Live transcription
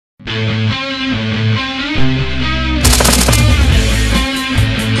Hello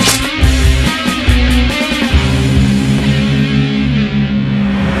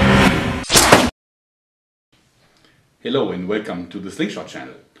and welcome to the Slingshot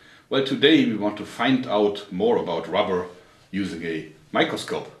Channel. Well, today we want to find out more about rubber using a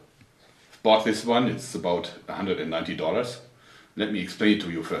microscope. I've bought this one, it's about $190. Let me explain it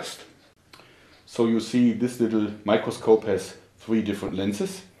to you first. So you see this little microscope has 3 different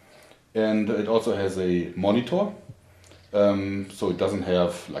lenses and it also has a monitor. So it doesn't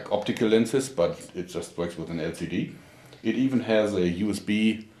have like optical lenses, but it just works with an LCD. It even has a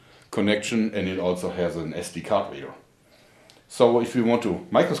USB connection and it also has an SD card reader. So if you want to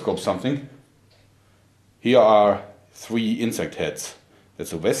microscope something, here are 3 insect heads.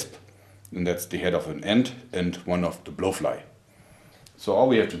 That's a wasp, and that's the head of an ant and one of the blowfly. So all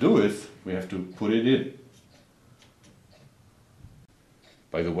we have to do is, we have to put it in.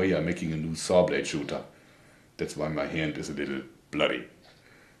 By the way, I'm making a new saw blade shooter. That's why my hand is a little bloody.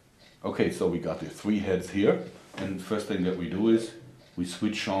 Okay, so we got the 3 heads here, and the first thing that we do is, we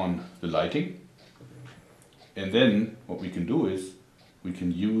switch on the lighting. And then what we can do is we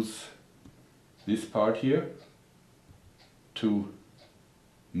can use this part here to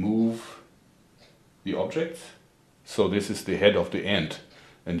move the objects. So this is the head of the ant,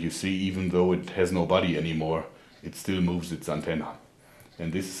 and you see, even though it has no body anymore, it still moves its antenna.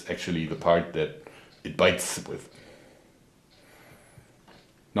 And this is actually the part that it bites with.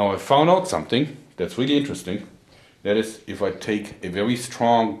 Now I found out something that's really interesting. That is, if I take a very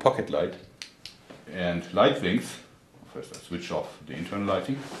strong pocket light and light things, first I switch off the internal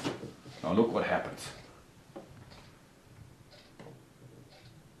lighting. Now look what happens.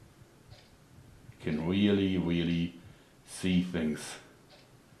 You can really see things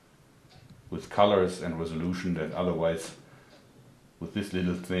with colors and resolution that otherwise with this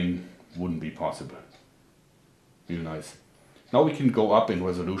little thing wouldn't be possible. Really nice. Now we can go up in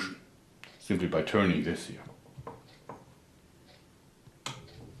resolution simply by turning this here.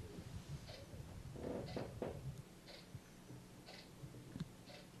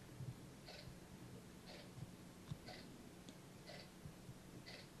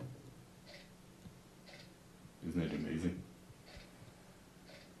 Isn't it amazing?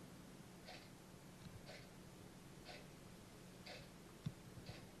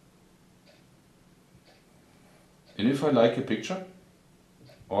 And if I like a picture,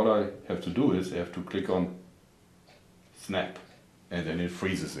 all I have to do is I have to click on snap and then it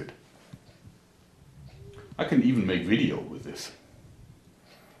freezes it. I can even make video with this.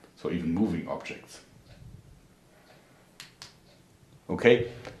 So even moving objects. Okay,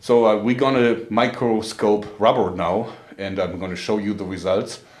 so we're gonna microscope rubber now, and I'm gonna show you the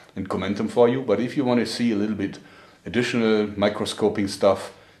results and comment them for you. But if you want to see a little bit additional microscoping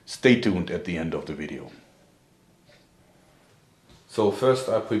stuff, stay tuned at the end of the video. So first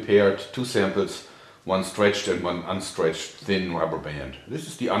I prepared 2 samples, one stretched and one unstretched thin rubber band. This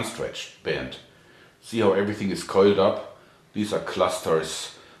is the unstretched band. See how everything is coiled up? These are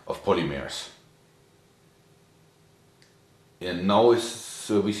clusters of polymers. And now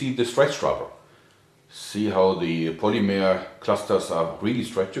we see the stretched rubber. See how the polymer clusters are really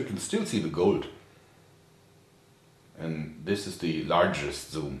stretched. You can still see the gold. And this is the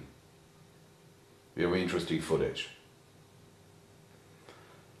largest zoom. Very interesting footage.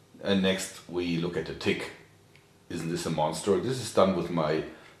 And next we look at the tick. Isn't this a monster? This is done with my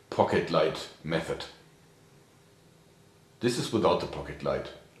pocket light method. This is without the pocket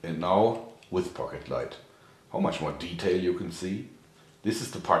light. And now with pocket light. How much more detail you can see. This is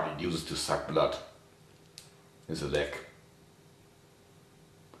the part it uses to suck blood. There's a leg.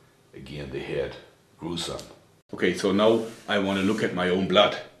 Again the head. Gruesome. Okay, so now I want to look at my own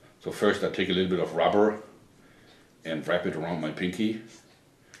blood. So first I take a little bit of rubber and wrap it around my pinky.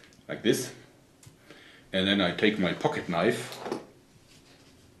 Like this. And then I take my pocket knife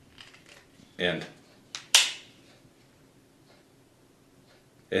and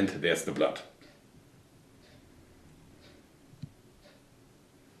there's the blood.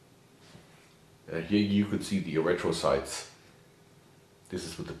 Here you can see the erythrocytes. This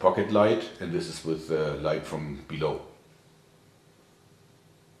is with the pocket light and this is with the light from below.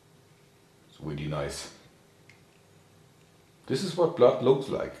 It's really nice. This is what blood looks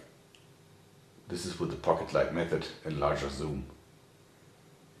like. This is with the pocket light method and larger zoom.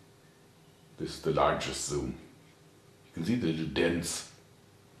 This is the largest zoom. You can see the little dents.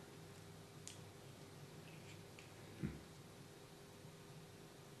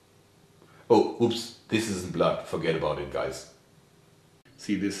 Oh, oops, this isn't blood. Forget about it, guys.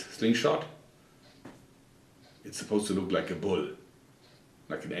 See this slingshot? It's supposed to look like a bull.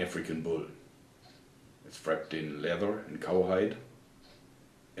 like an African bull. It's wrapped in leather and cowhide,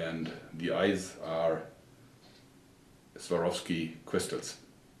 and the eyes are Swarovski crystals.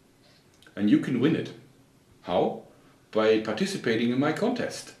 And you can win it. How? By participating in my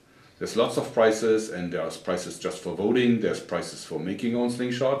contest. There's lots of prizes, and there's prizes just for voting, there's prizes for making your own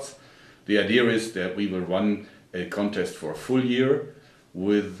slingshots. The idea is that we will run a contest for a full year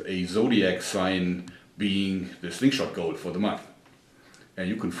with a zodiac sign being the slingshot goal for the month. And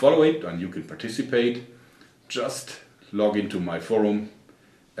you can follow it and you can participate. Just log into my forum,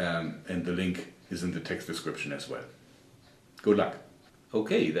 and the link is in the text description as well. Good luck.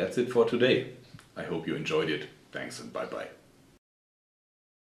 Okay, that's it for today. I hope you enjoyed it. Thanks and bye-bye.